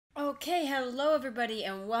Okay, hello everybody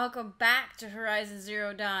and welcome back to Horizon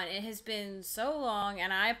Zero Dawn. It has been so long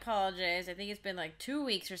and I apologize. I think it's been like 2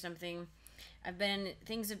 weeks or something.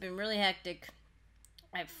 Things have been really hectic.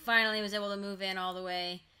 I finally was able to move in all the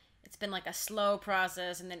way. It's been like a slow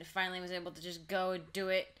process and then finally was able to just go and do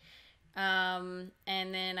it. And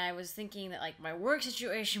then I was thinking that like my work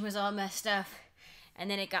situation was all messed up. And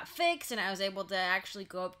then it got fixed, and I was able to actually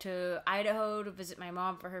go up to Idaho to visit my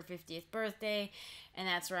mom for her 50th birthday. And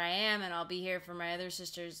that's where I am, and I'll be here for my other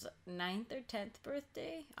sister's 9th or 10th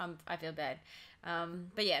birthday. I feel bad.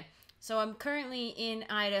 But yeah, so I'm currently in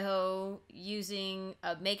Idaho using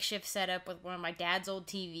a makeshift setup with one of my dad's old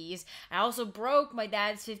TVs. I also broke my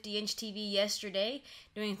dad's 50-inch TV yesterday,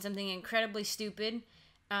 doing something incredibly stupid.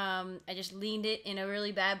 I just leaned it in a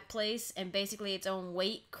really bad place, and basically its own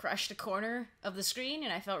weight crushed a corner of the screen,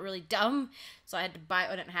 and I felt really dumb, so I had to buy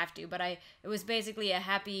it. I didn't have to, but it was basically a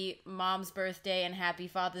happy mom's birthday and happy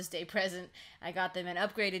Father's Day present. I got them an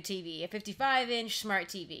upgraded TV, a 55-inch smart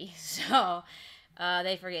TV, so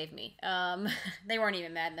they forgave me. They weren't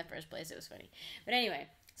even mad in the first place. It was funny. But anyway,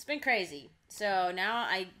 it's been crazy. So now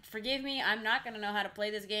forgive me. I'm not going to know how to play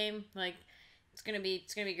this game. It's gonna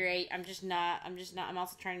be great. I'm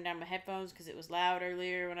also turning down my headphones because it was loud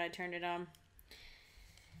earlier when I turned it on.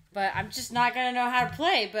 But I'm just not gonna know how to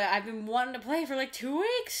play, but I've been wanting to play for like 2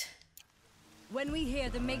 weeks. When we hear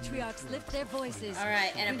the matriarchs lift their voices.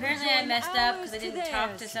 Alright, and apparently I messed up because I didn't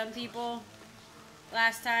talk to some people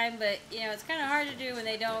last time, but you know, it's kinda hard to do when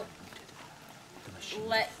they don't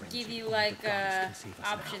give you like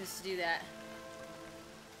options to do that.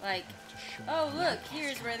 Like, oh look,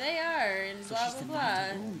 here's where they are, and blah blah blah.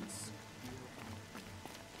 And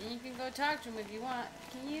you can go talk to them if you want.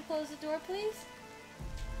 Can you close the door, please?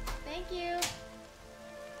 Thank you.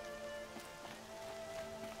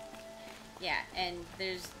 Yeah, and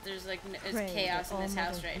there's chaos in this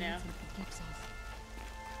house right now.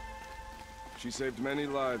 She saved many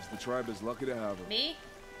lives. The tribe is lucky to have her. Me?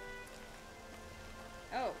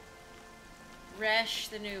 Oh. Resh,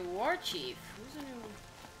 the new war chief. Who's the new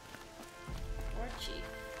war chief?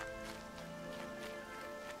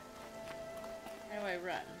 How do I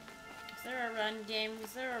run? Is there a run game?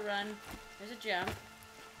 Is there a run? There's a jump.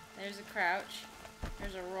 There's a crouch.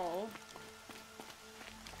 There's a roll.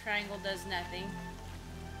 Triangle does nothing.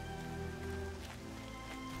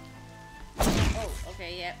 Oh,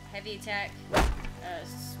 okay, yep. Heavy attack.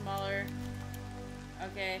 Smaller.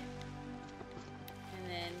 Okay. And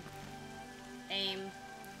then aim.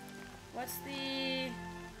 What's the...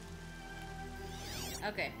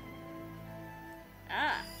 Okay.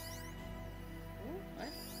 Ah. Ooh, what?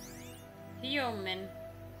 Human.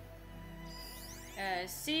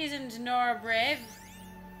 Seasoned nor brave.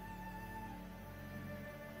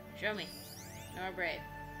 Show me. Nor brave.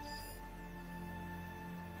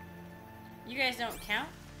 You guys don't count?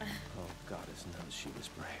 Oh, Goddess knows she was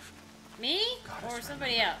brave. Me? Goddess or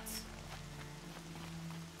somebody else?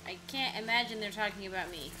 I can't imagine they're talking about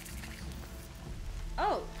me.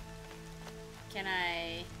 Oh! Can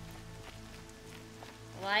I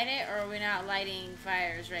light it, or are we not lighting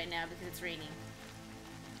fires right now because it's raining?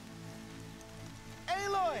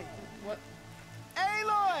 Aloy! What?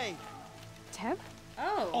 Aloy! Teb?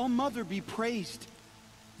 Oh. All Mother be praised.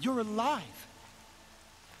 You're alive.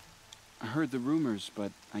 I heard the rumors,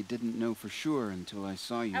 but I didn't know for sure until I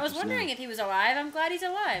saw you. I was wondering if he was alive. I'm glad he's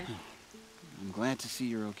alive. I'm glad to see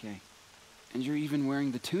you're okay. And you're even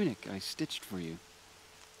wearing the tunic I stitched for you.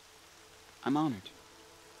 I'm honored.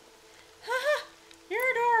 Haha!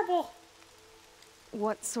 You're adorable!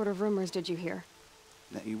 What sort of rumors did you hear?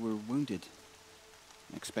 That you were wounded.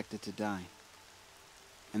 Expected to die.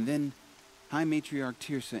 And then, High Matriarch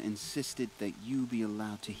Tirsa insisted that you be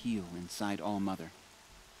allowed to heal inside All Mother.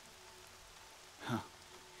 Huh.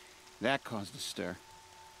 That caused a stir.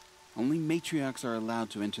 Only matriarchs are allowed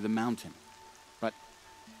to enter the mountain. But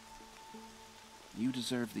you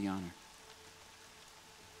deserve the honor.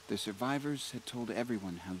 The survivors had told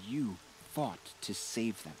everyone how you fought to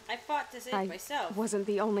save them. I fought to save myself. I wasn't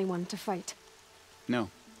the only one to fight. No.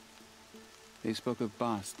 They spoke of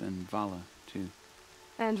Bast and Vala, too.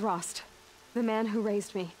 And Rost, the man who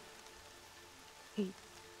raised me. He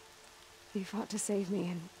fought to save me,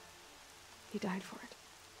 and he died for it.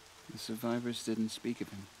 The survivors didn't speak of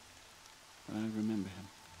him, but I remember him.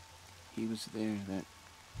 He was there that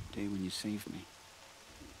day when you saved me.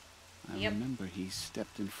 I remember he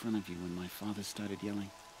stepped in front of you when my father started yelling.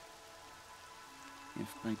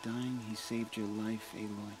 If by dying he saved your life,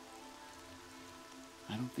 Aloy,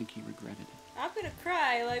 I don't think he regretted it. I'm gonna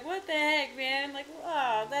cry. Like, what the heck, man? Like,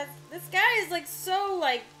 wow, this guy is like so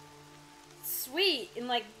like sweet and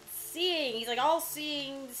like seeing. He's like all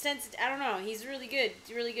seeing, sensitive. I don't know. He's really good.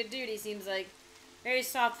 He's a really good dude. He seems like very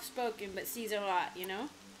soft spoken, but sees a lot. You know.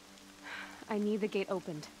 I need the gate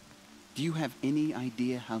opened. Do you have any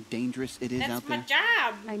idea how dangerous it is out there? That's my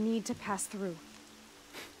job. I need to pass through.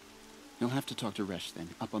 You'll have to talk to Resh then,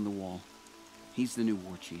 up on the wall. He's the new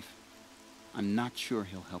war chief. I'm not sure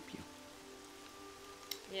he'll help you.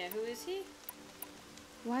 Yeah, who is he?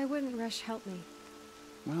 Why wouldn't Resh help me?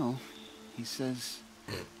 Well, he says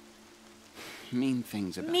mean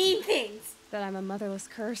things about Mean you. things. That I'm a motherless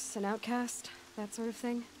curse, an outcast, that sort of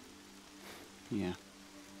thing? Yeah.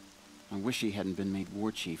 I wish he hadn't been made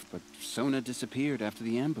war chief, but Sona disappeared after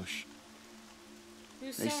the ambush.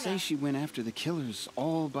 Who's They Sona? say she went after the killers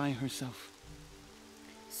all by herself.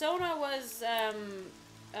 Sona was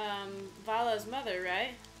Vala's mother,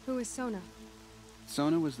 right? Who is Sona?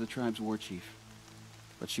 Sona was the tribe's war chief,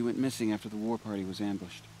 but she went missing after the war party was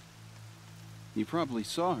ambushed. You probably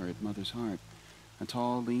saw her at Mother's Heart. A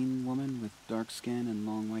tall, lean woman with dark skin and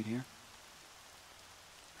long white hair.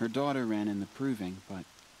 Her daughter ran in the proving, but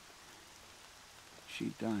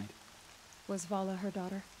she died. Was Vala her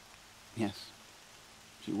daughter? Yes,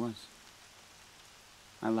 she was.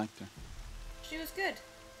 I liked her. She was good.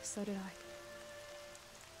 So did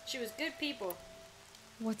I. She was good people.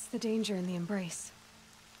 What's the danger in the embrace?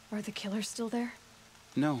 Are the killers still there?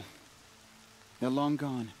 No. They're long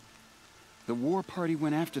gone. The war party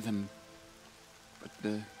went after them, but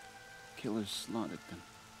the killers slaughtered them.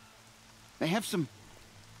 They have some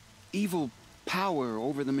evil power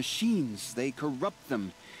over the machines. They corrupt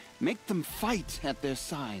them, make them fight at their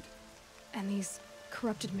side. And these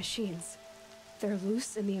corrupted machines, they're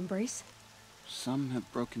loose in the embrace? Some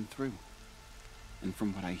have broken through. And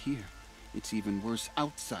from what I hear, it's even worse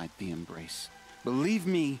outside the embrace. Believe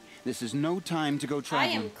me, this is no time to go I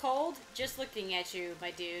traveling. am cold just looking at you,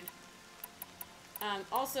 my dude.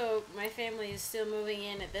 Also, my family is still moving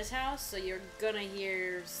in at this house, so you're gonna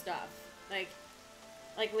hear stuff. Like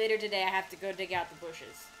later today, I have to go dig out the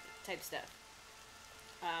bushes, type stuff.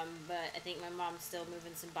 But I think my mom's still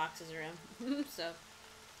moving some boxes around, so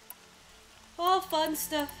all fun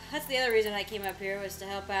stuff. That's the other reason I came up here, was to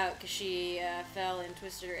help out, because she fell and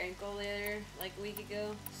twisted her ankle like a week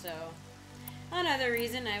ago. So another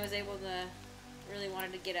reason I was able to, really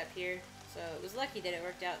wanted to get up here. So it was lucky that it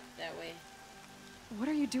worked out that way. What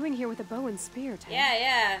are you doing here with a bow and spear, Ted?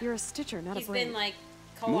 Yeah. You're a stitcher, not He's a brave. been like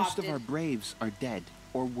Most co-opted. of our braves are dead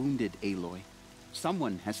or wounded, Aloy.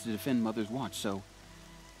 Someone has to defend Mother's Watch, so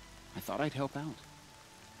I thought I'd help out.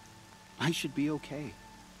 I should be okay.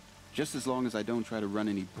 Just as long as I don't try to run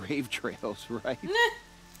any brave trails, right?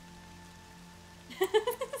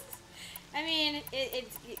 I mean,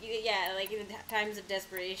 yeah, like in times of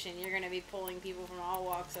desperation, you're gonna be pulling people from all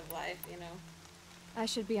walks of life, you know. I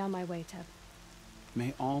should be on my way, Teb.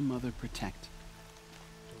 May All Mother protect.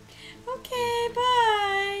 Okay,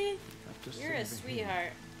 bye. Have to You're a save him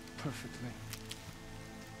sweetheart. Perfectly.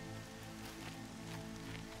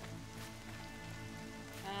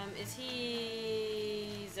 Is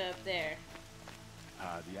he's up there?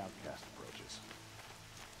 The outcast approaches.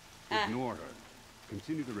 Ah. Ignore her.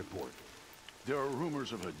 Continue the report. There are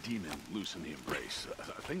rumors of a demon loose in the embrace.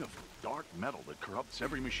 A thing of dark metal that corrupts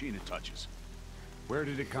every machine it touches. Where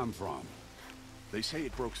did it come from? They say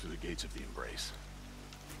it broke through the gates of the embrace.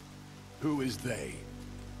 Who is they?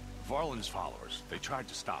 Varlin's followers. They tried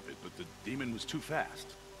to stop it, but the demon was too fast.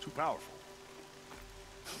 Too powerful.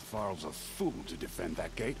 Varl's a fool to defend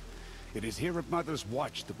that gate. It is here at Mother's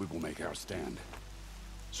Watch that we will make our stand.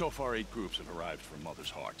 So far, 8 groups have arrived from Mother's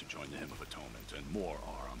Heart to join the Hymn of Atonement, and more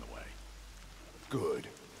are on the way. Good.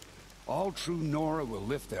 All true Nora will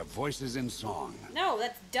lift their voices in song. No,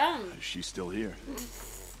 that's dumb. She's still here.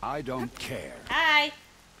 I don't care. Hi.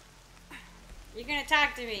 You're gonna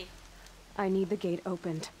talk to me. I need the gate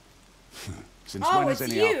opened. Since Oh, when has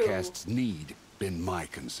it's any you. outcast's need been my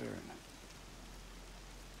concern?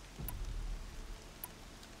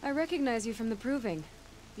 I recognize you from the proving.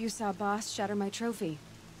 You saw Boss shatter my trophy.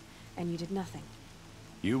 And you did nothing.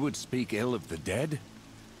 You would speak ill of the dead?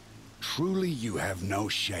 Truly, you have no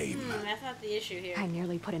shame. That's not the issue here. I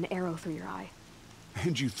nearly put an arrow through your eye.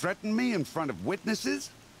 And you threaten me in front of witnesses?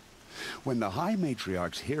 When the High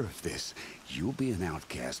Matriarchs hear of this, you'll be an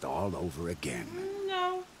outcast all over again.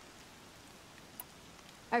 No.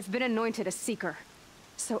 I've been anointed a seeker.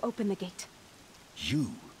 So open the gate.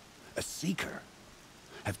 You, a seeker?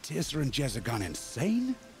 Have Tissa and Jezza gone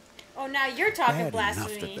insane? Oh, now you're talking Bad enough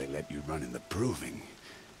blasphemy. that they let you run in the proving.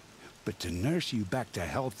 But to nurse you back to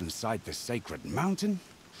health inside the sacred mountain?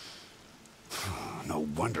 No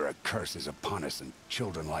wonder a curse is upon us and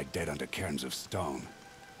children lie dead under cairns of stone.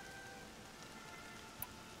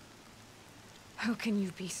 How can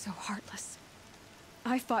you be so heartless?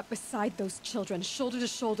 I fought beside those children, shoulder to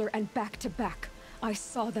shoulder and back to back. I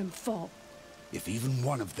saw them fall. If even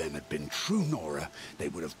one of them had been true Nora, they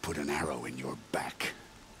would have put an arrow in your back.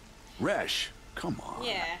 Resh, come on.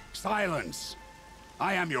 Yeah. Silence!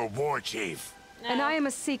 I am your war chief. No. And I am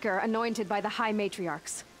a seeker anointed by the High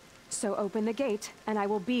Matriarchs. So open the gate, and I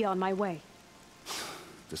will be on my way.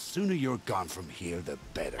 The sooner you're gone from here, the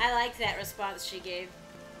better. I like that response she gave.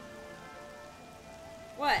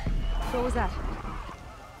 What? What was that?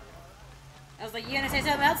 I was like, you gonna say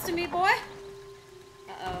something else to me, boy?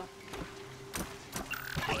 Uh-oh.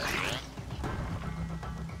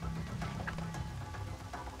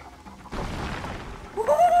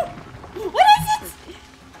 What is it?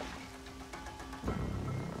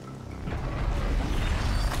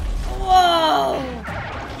 Whoa!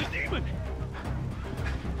 The demon!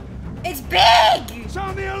 It's big!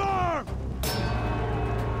 Sound the alarm!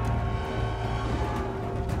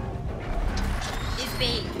 It's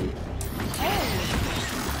big. Oh.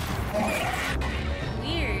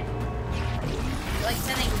 Weird. Like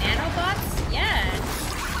sending nanobots? Yeah.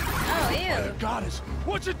 Oh, ew. Goddess,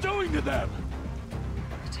 what's it doing to them?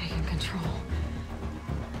 Taking control.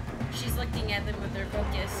 She's looking at them with her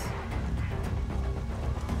focus.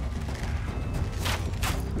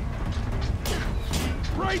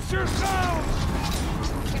 Brace yourselves!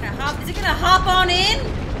 Is it gonna hop on in?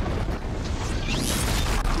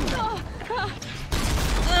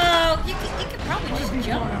 Oh, you could probably just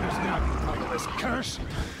jump. This curse.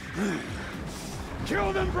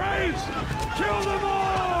 Kill them, Braves! Kill them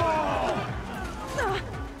all!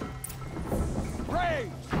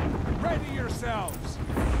 Braves, ready yourselves.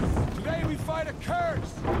 Today we fight a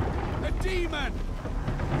curse, a demon.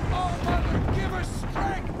 Oh, Mother, give us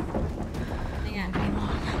strength! Hang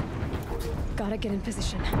on. Gotta get in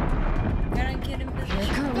position. Gotta get in position. Here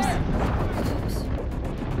it comes. Oops.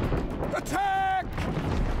 Attack!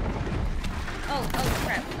 Oh,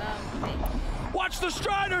 crap. Wait. Watch the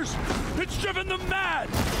Striders! It's driven them mad!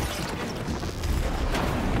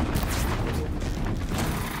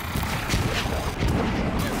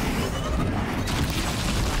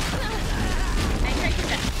 I tried to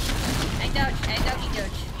that. I dodge.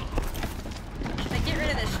 Should I get rid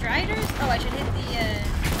of the Striders? Oh, I should hit the,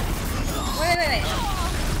 Wait. No.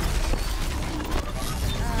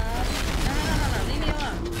 Leave me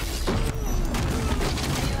alone.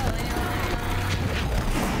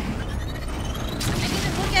 I need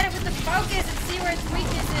to look at it with the focus and see where its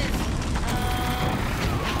weakness is.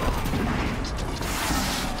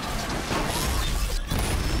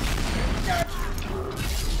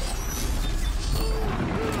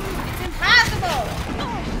 It's impossible!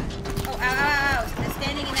 Oh, ow.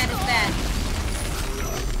 Standing in that is bad.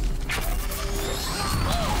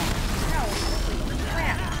 Ow, holy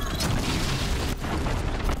crap.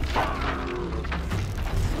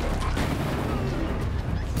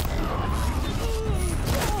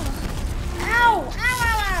 Ow!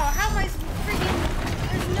 How am I freaking...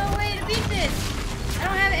 There's no way to beat this! I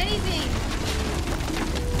don't have anything!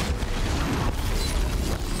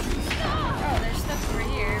 Oh, there's stuff over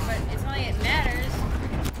here, but it's not like it matters.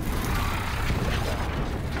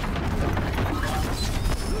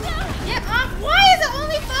 Get off! Why is it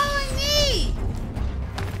only following me?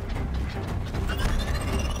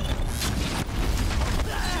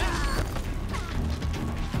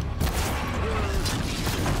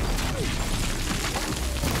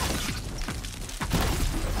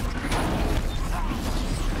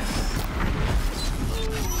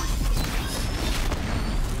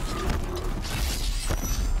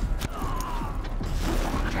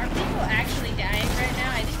 Are people actually dying right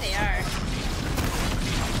now? I think they are.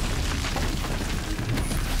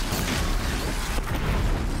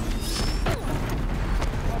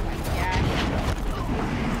 Oh my gosh.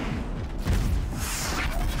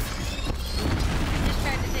 I just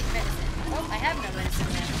tried to take medicine. Oh, I have no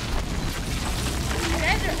medicine now. You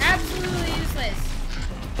guys are absolutely useless.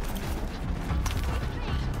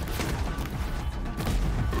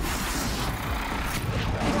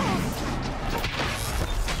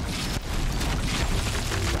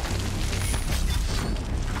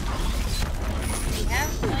 Do we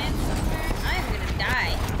have plants somewhere? I'm gonna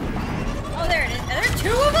die. Oh, there it is. Are there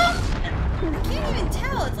two of them? I can't even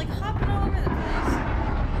tell. It's like hopping all over the place.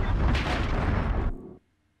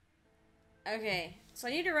 Okay, so I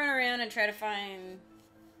need to run around and try to find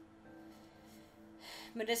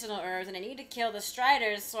medicinal herbs, and I need to kill the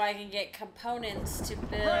Striders so I can get components to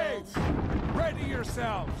build. Braves, ready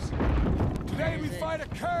yourselves. Today we fight a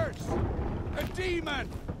curse, a demon.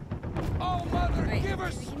 Oh, Mother, Wait, give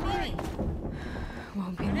us we can strength!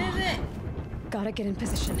 Won't be What long. is it? Gotta get in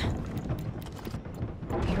position.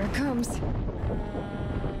 Here it comes.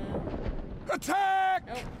 Attack!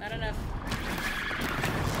 Nope, not enough.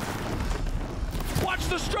 Watch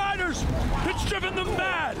the Striders! It's driven them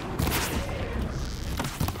mad!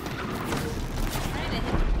 Trying to hit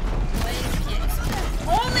Blaze kicks.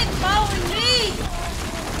 Only following me!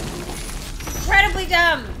 Incredibly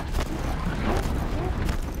dumb!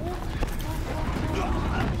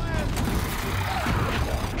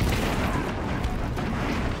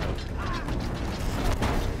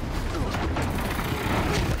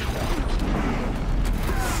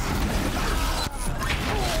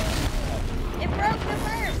 It broke the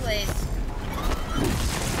fireplace.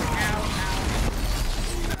 Ow, ow.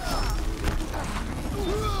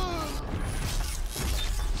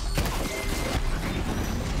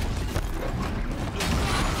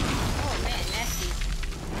 Oh man, nasty.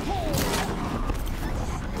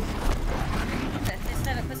 That this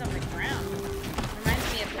time it puts on the ground. Reminds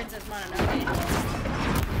me of Princess Mononoke.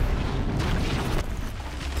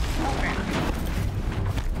 Oh crap.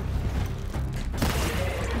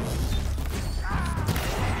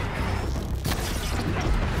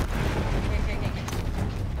 Okay.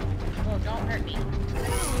 Well, don't hurt me.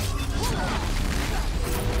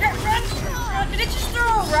 Run! Did it just throw a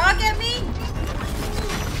rock at me?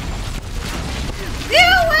 Get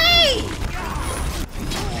away!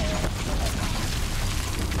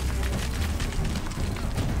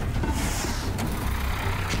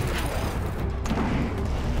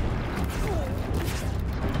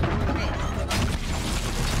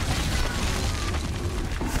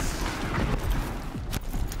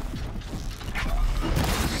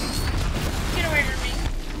 Get away from me.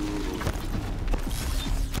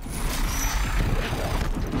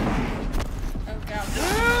 Oh god.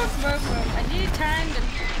 Move. I need time to...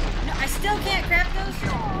 No, I still can't craft those.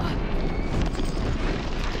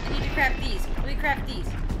 I need to craft these. Let me craft these.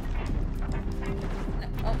 No.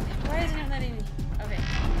 Oh, why isn't it letting me?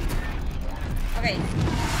 Okay.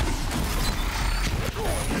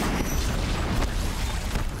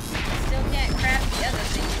 Still can't craft the other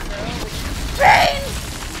things though, which is brains!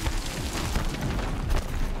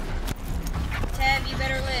 Tab, you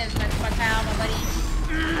better live, my pal, my buddy.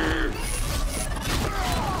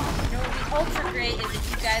 You know what would be ultra great is if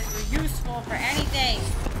you guys were useful for anything.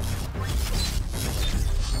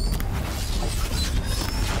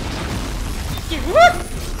 Whoop!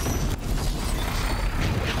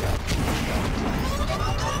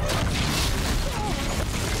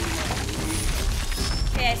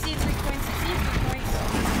 Okay, I see 3 points.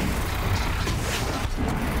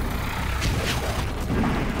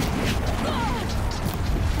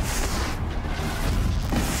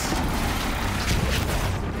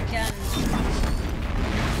 Guns.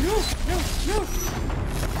 No!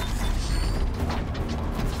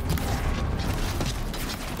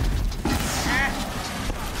 Ah.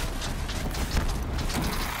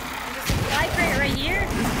 There's a supply crate right here?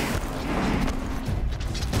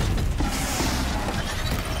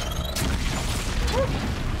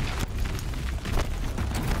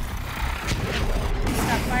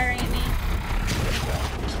 Stop firing at me.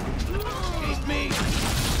 Eat me!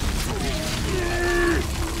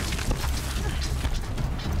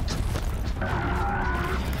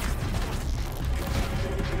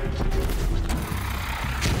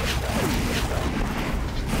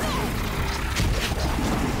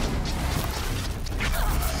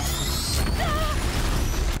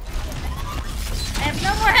 I have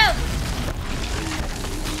no more health!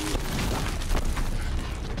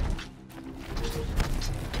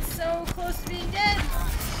 It's so close to being dead!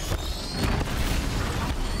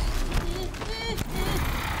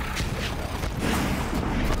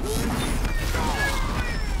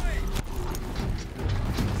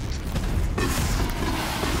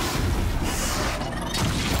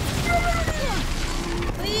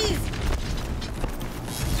 Please!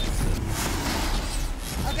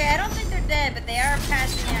 Okay, I don't think they're dead, but they are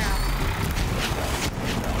passing out.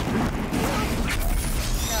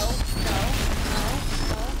 No.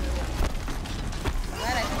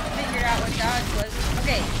 Glad I figured out what dodge was.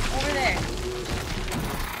 Okay, over there.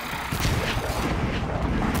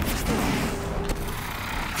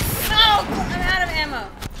 Oh, I'm out of ammo.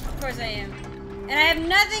 Of course I am. And I have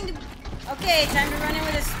nothing to... Okay, time to run in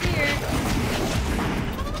with a spear.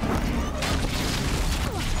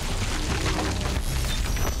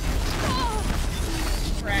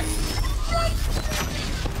 Crap.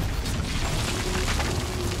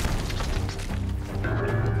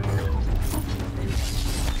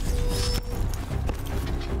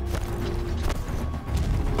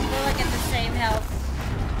 We're like at the same health.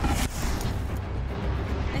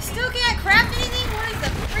 I still can't craft anything? What is the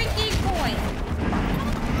freaking point?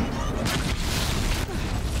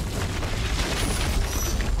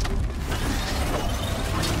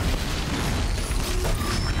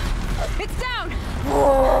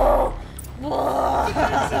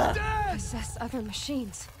 other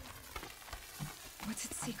machines. What's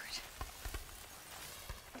its secret?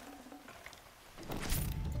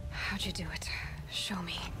 How'd you do it? Show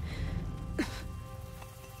me.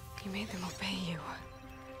 You made them obey you.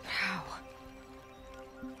 How?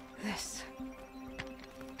 This.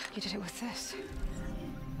 You did it with this.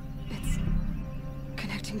 It's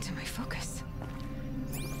connecting to my focus.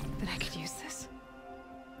 Then I could use this.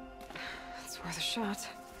 It's worth a shot.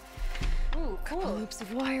 Ooh, Couple cool. loops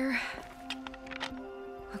of wire.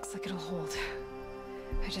 Looks like it'll hold.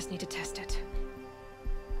 I just need to test it.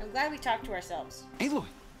 I'm glad we talked to ourselves. Aloy,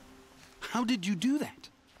 how did you do that?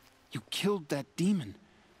 You killed that demon.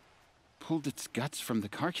 Pulled its guts from the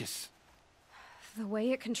carcass. The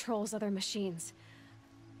way it controls other machines.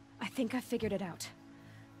 I think I figured it out.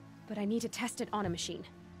 But I need to test it on a machine.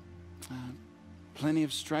 Plenty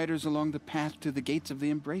of striders along the path to the gates of the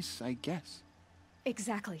Embrace, I guess.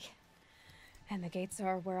 Exactly. And the gates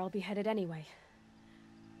are where I'll be headed anyway.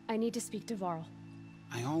 I need to speak to Varl.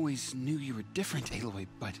 I always knew you were different, Aloy,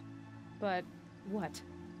 but But what?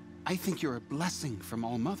 I think you're a blessing from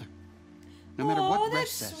All Mother. No matter what Resh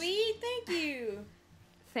that's says. sweet. Thank you.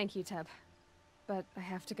 Thank you, Teb. But I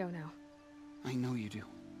have to go now. I know you do.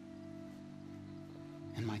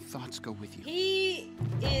 And my thoughts go with you. He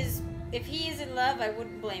is. If he is in love, I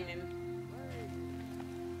wouldn't blame him.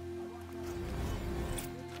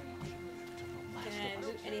 Can I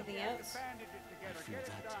loot anything else?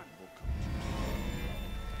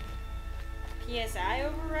 PSI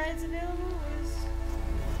overrides available? What is...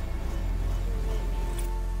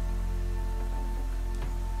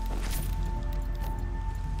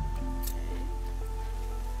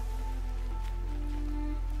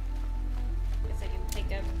 Guess I can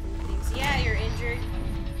pick up things. Yeah, you're injured.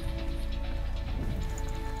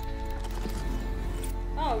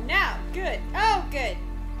 Oh, now! Good! Oh, good!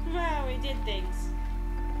 Wow, we did things.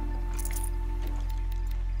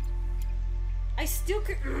 I still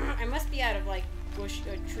could. I must be out of like bush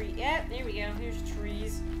or tree. Yeah, there we go. Here's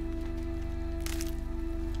trees.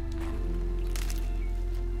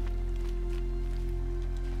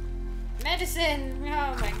 Medicine!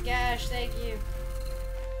 Oh my gosh, thank you.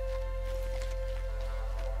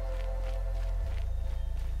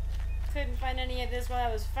 Couldn't find any of this while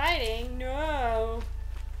I was fighting. No.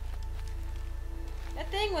 That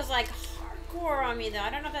thing was like hardcore on me though. I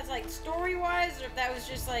don't know if that's like story-wise or if that was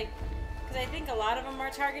just like. Because I think a lot of them are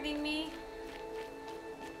targeting me.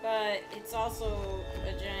 But it's also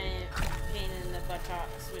a giant pain in the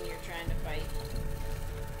buttocks when you're trying to fight.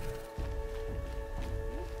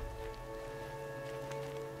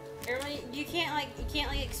 Early, you can't like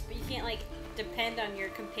depend on your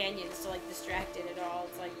companions to like distract it at all.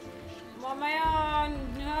 It's like, I'm on my own.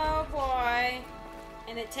 Oh boy.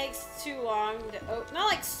 And it takes too long to not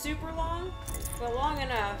like super long, but long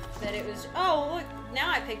enough that it was. Oh look, now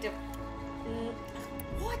I picked up.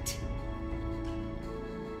 What?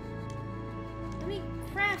 Let me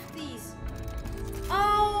craft these.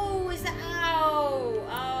 Oh, is that? Oh,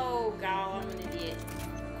 oh, God, I'm an idiot.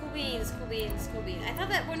 Cool beans, cool beans, cool beans. I thought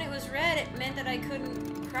that when it was red, it meant that I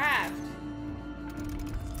couldn't craft.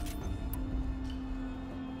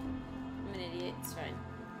 I'm an idiot. It's fine.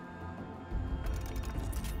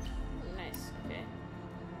 Ooh, nice. Okay.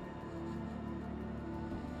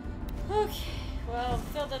 Okay. Well,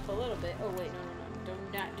 filled up a little bit. Oh wait, no.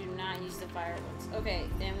 Do not use the fire ones. Okay,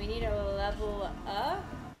 then we need a level up,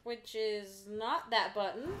 which is not that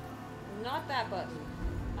button. Not that button.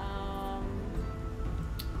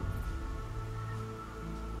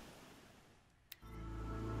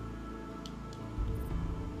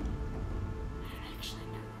 Actually,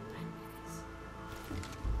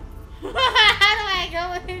 no. How do I go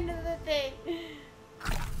into the thing?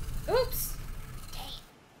 Oops.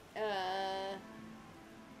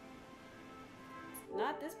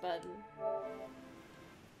 Not this button.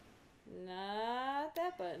 Not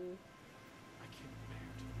that button. I can't bear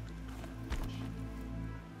to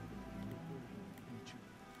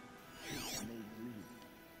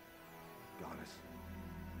Goddess,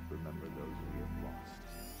 remember those we have lost.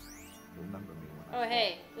 Remember me when Oh,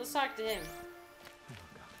 hey, let's talk to him.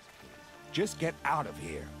 Just get out of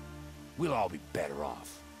here. We'll all be better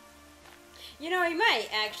off. You know, he might,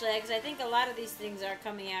 actually, because I think a lot of these things are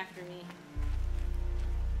coming after me.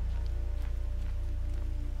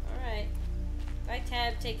 Alright. Bye,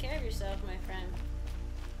 Tab. Take care of yourself, my friend.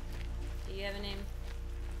 Do you have a name?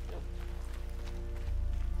 Nope.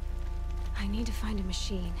 I need to find a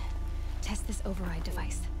machine. Test this override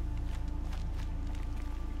device.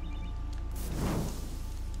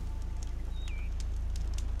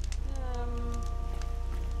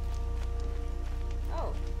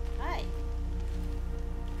 Oh, hi.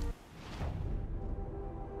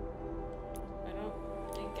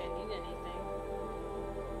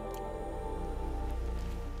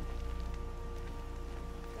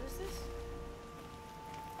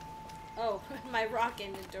 My rock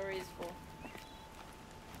inventory is full.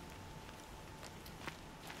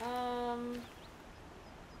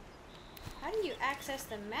 How do you access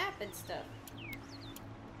the map and stuff?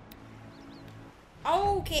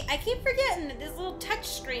 Oh, okay, I keep forgetting that this little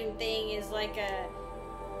touchscreen thing is like a...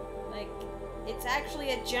 Like, it's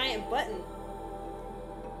actually a giant button.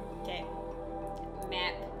 Okay.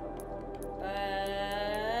 Map.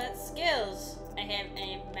 But... skills. I have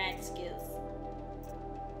mad skills.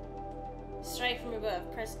 Strike from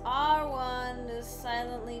above. Press R1 to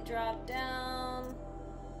silently drop down.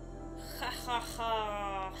 Ha ha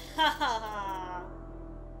ha. Ha ha ha.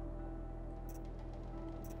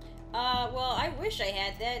 Well, I wish I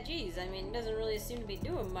had that. Jeez, I mean, it doesn't really seem to be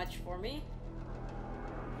doing much for me.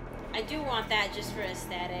 I do want that just for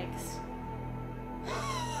aesthetics.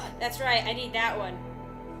 That's right, I need that one.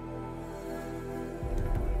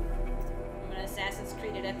 I'm gonna Assassin's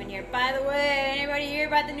Creed it up in here. By the way, anybody hear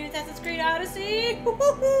about the new Assassin's Creed Odyssey?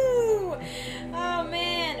 Woohoo! Oh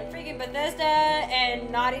man, freaking Bethesda and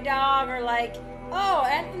Naughty Dog are like, oh,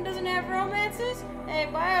 Anthem doesn't have romances? Hey,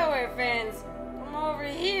 BioWare fans, come over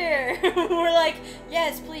here. We're like,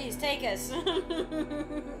 yes, please, take us.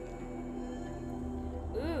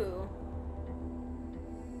 Ooh.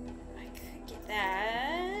 I could get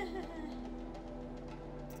that.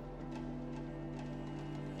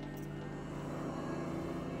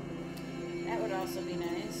 That would also be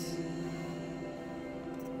nice.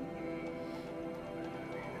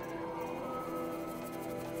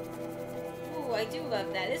 Ooh, I do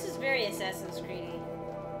love that. This is very Assassin's Creed-y.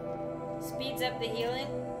 Speeds up the healing.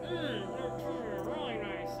 Really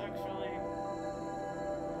nice, actually.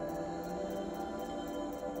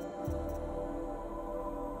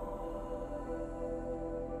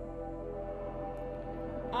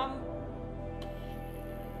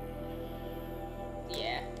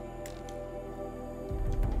 Yeah.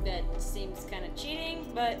 That seems kind of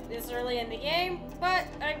cheating, but it's early in the game, but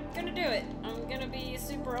I'm gonna do it. I'm gonna be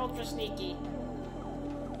super ultra sneaky.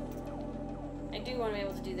 I do want to be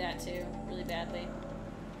able to do that too, really badly.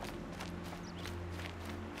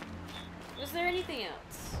 Was there anything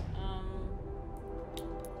else?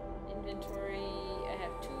 Inventory, I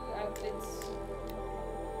have 2 outfits.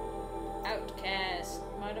 Outcast,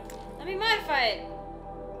 let me modify it!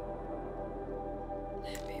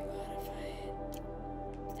 Let me modify it.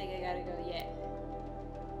 I think I gotta go, yeah.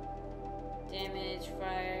 Damage,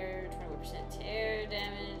 fire, 21% tear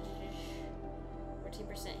damage,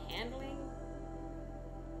 14% handling.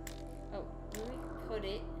 Oh, let me put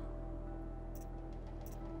it.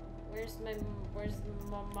 Where's the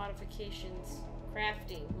modifications?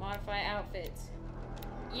 Crafting, modify outfits.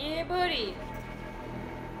 Yeah, buddy!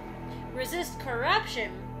 Resist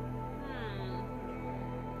corruption.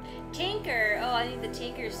 Tinker. Oh, I need the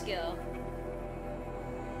tinker skill.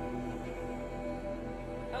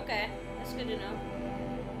 Okay, that's good to know.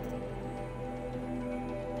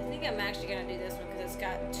 I think I'm actually gonna do this one because it's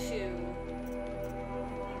got 2.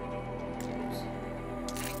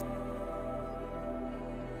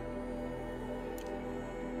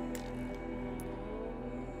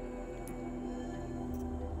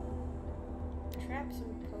 Traps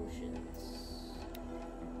and potions.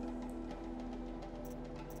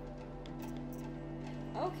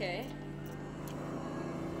 Okay.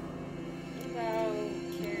 What about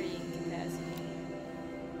carrying capacity?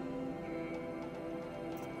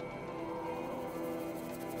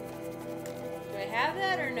 Do I have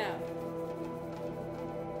that or no?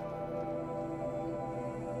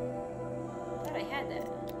 I thought I had that.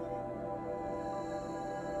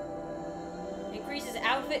 Increases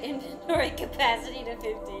outfit inventory capacity to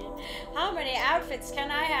 15. How many outfits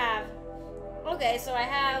can I have? Okay, so I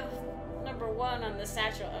have number 1 on the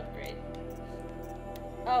satchel upgrade.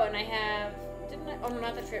 Oh, and I have... Didn't I? Oh, no,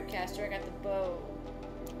 not the tripcaster. I got the bow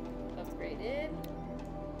upgraded.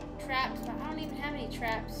 Traps, but I don't even have any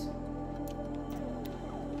traps.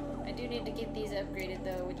 I do need to get these upgraded,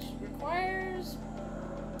 though, which requires...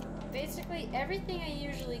 basically everything I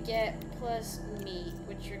usually get plus meat,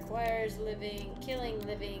 which requires killing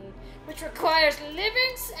living, which requires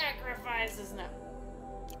living sacrifices. No.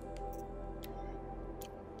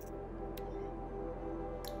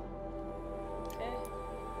 Okay.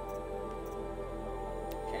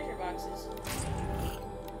 Treasure boxes.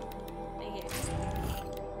 Thank you.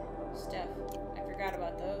 Stuff. I forgot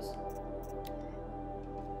about those.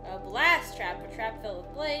 A blast trap. A trap filled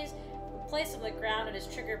with blaze. Place on the ground, it is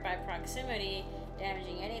triggered by proximity,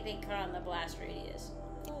 damaging anything caught in the blast radius.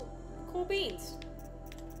 Cool beans.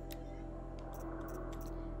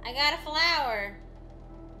 I got a flower.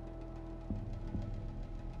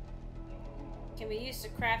 Can be used to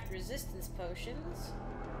craft resistance potions.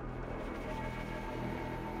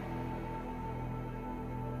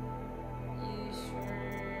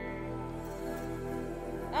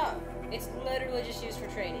 It's literally just used for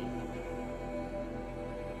trading.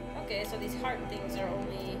 Okay, so these heart things are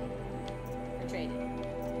only for trading.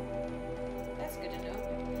 That's good to know.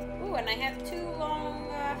 Ooh, and I have 2 long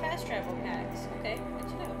fast travel packs. Okay, good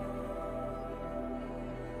to know.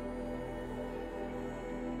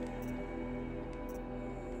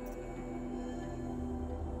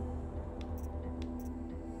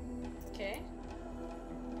 Okay.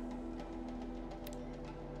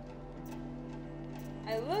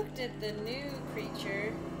 I looked at the new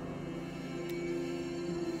creature.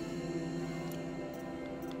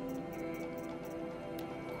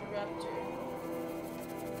 Corruptor.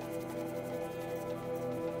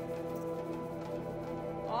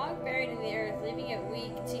 Long buried in the earth, leaving it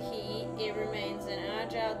weak to heat, it remains an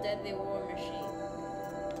agile, deadly war machine.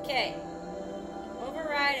 Okay.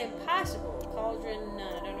 Override impossible. Cauldron,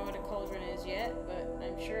 none. I don't know what a cauldron is yet, but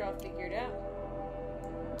I'm sure I'll figure it out.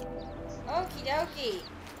 Okie dokie.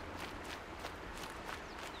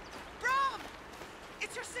 Brom!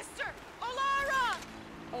 It's your sister, Alara!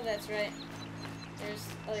 Oh, that's right. There's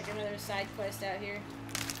like another side quest out here.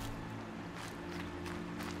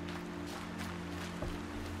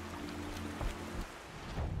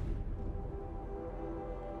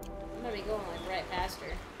 I'm gonna be going like right past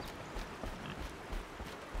her.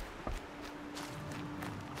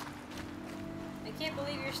 I can't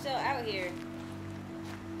believe you're still out here.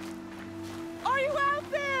 Are you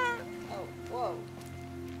out there? Oh, whoa.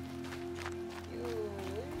 You,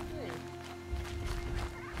 what are you doing?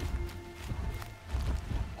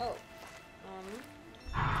 Oh,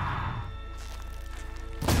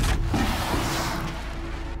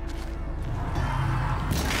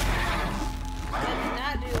 that did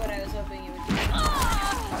not do what I was hoping it would do.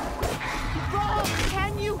 Brom,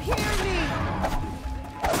 can you hear me?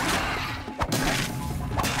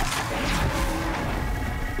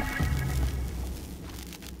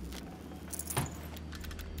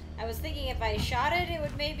 I was thinking if I shot it, it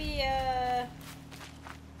would maybe,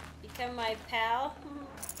 become my pal.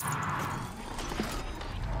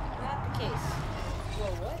 Not the case.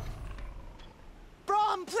 Whoa, what?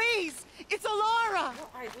 Brom, please! It's Alara! Oh,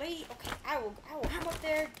 alright, lady. Okay, I will come up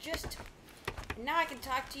there just... And now I can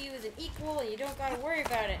talk to you as an equal, and you don't gotta worry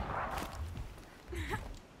about it.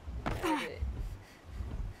 Gotta do it.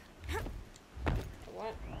 I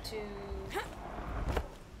want to...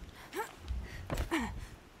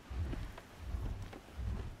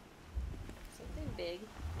 Something big.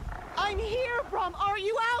 I'm here, Brom! Are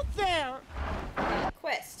you out there?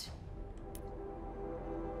 Quest.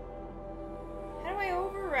 How do I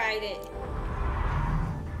override it?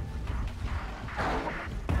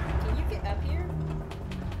 Can you get up here?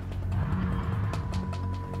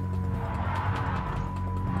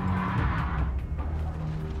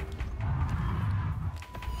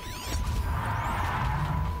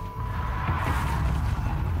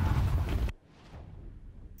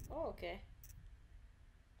 Oh, okay.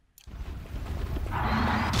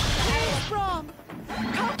 Please, Brom!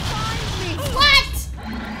 Come find me! What?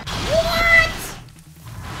 What?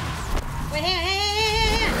 Wait,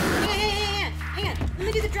 hang on. Let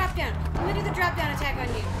me do the drop down. Let me do the drop down attack on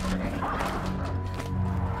you.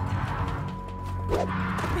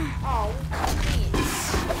 Oh,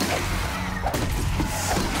 please.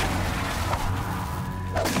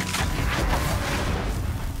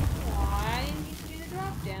 Why didn't you do the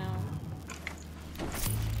drop down?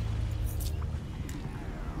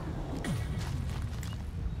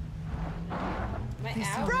 Am I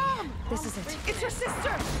out? Brom! This is it. It's your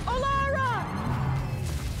sister, Alara!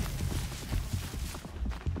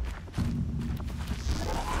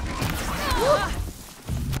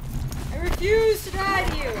 I refuse to die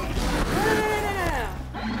to you!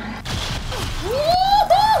 No.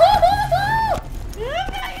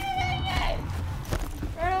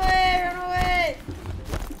 Run away!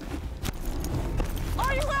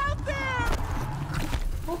 Are you out there?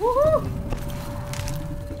 Woohoo!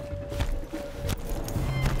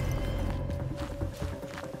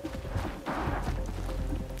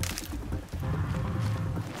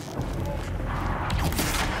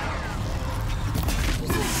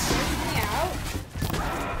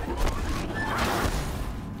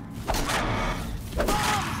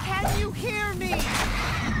 Brom, can you hear me?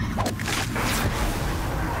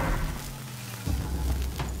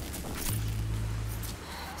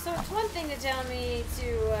 So it's one thing to tell me to,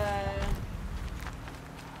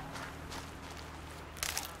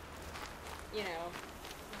 you know,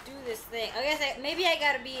 do this thing. I guess maybe I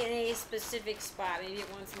gotta be in a specific spot. Maybe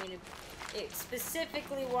it wants me to, it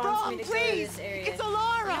specifically wants Brom, me to go to please! this area. It's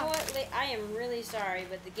Alara! You know what, I am really sorry,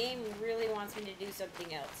 but the game really wants me to do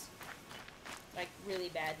something else. Like, really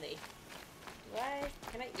badly.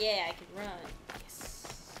 Can Can I? Yeah, I can run. Yes.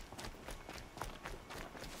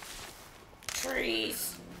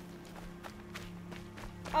 Trees!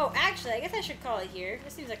 Oh, actually, I guess I should call it here.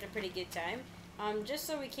 This seems like a pretty good time. Just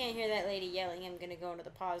so we can't hear that lady yelling, I'm gonna go into the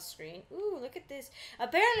pause screen. Ooh, look at this.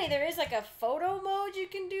 Apparently there is like a photo mode you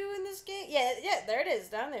can do in this game. Yeah, there it is,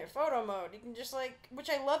 down there, photo mode. You can just like, which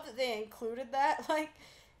I love that they included that, like,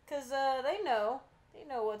 cause, they know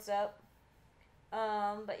what's up.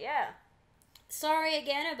 But yeah. Sorry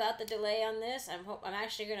again about the delay on this. I'm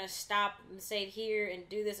actually gonna stop and save here and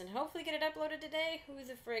do this and hopefully get it uploaded today. Who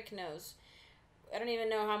the frick knows? I don't even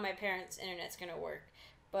know how my parents' internet's gonna work.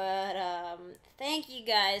 But, thank you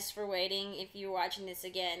guys for waiting if you're watching this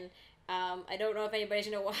again. I don't know if anybody's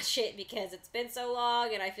gonna watch it because it's been so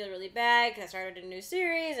long and I feel really bad because I started a new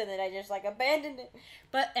series and then I just, like, abandoned it.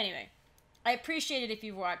 But anyway, I appreciate it if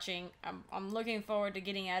you're watching. I'm looking forward to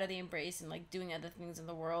getting out of the Embrace and, like, doing other things in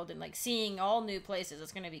the world and, like, seeing all new places.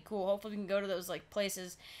 It's gonna be cool. Hopefully we can go to those, like,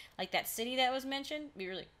 places, like that city that was mentioned. Be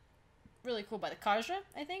really, really cool by the Kajra,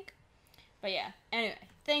 I think. But yeah, anyway,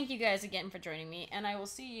 thank you guys again for joining me, and I will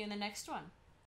see you in the next one.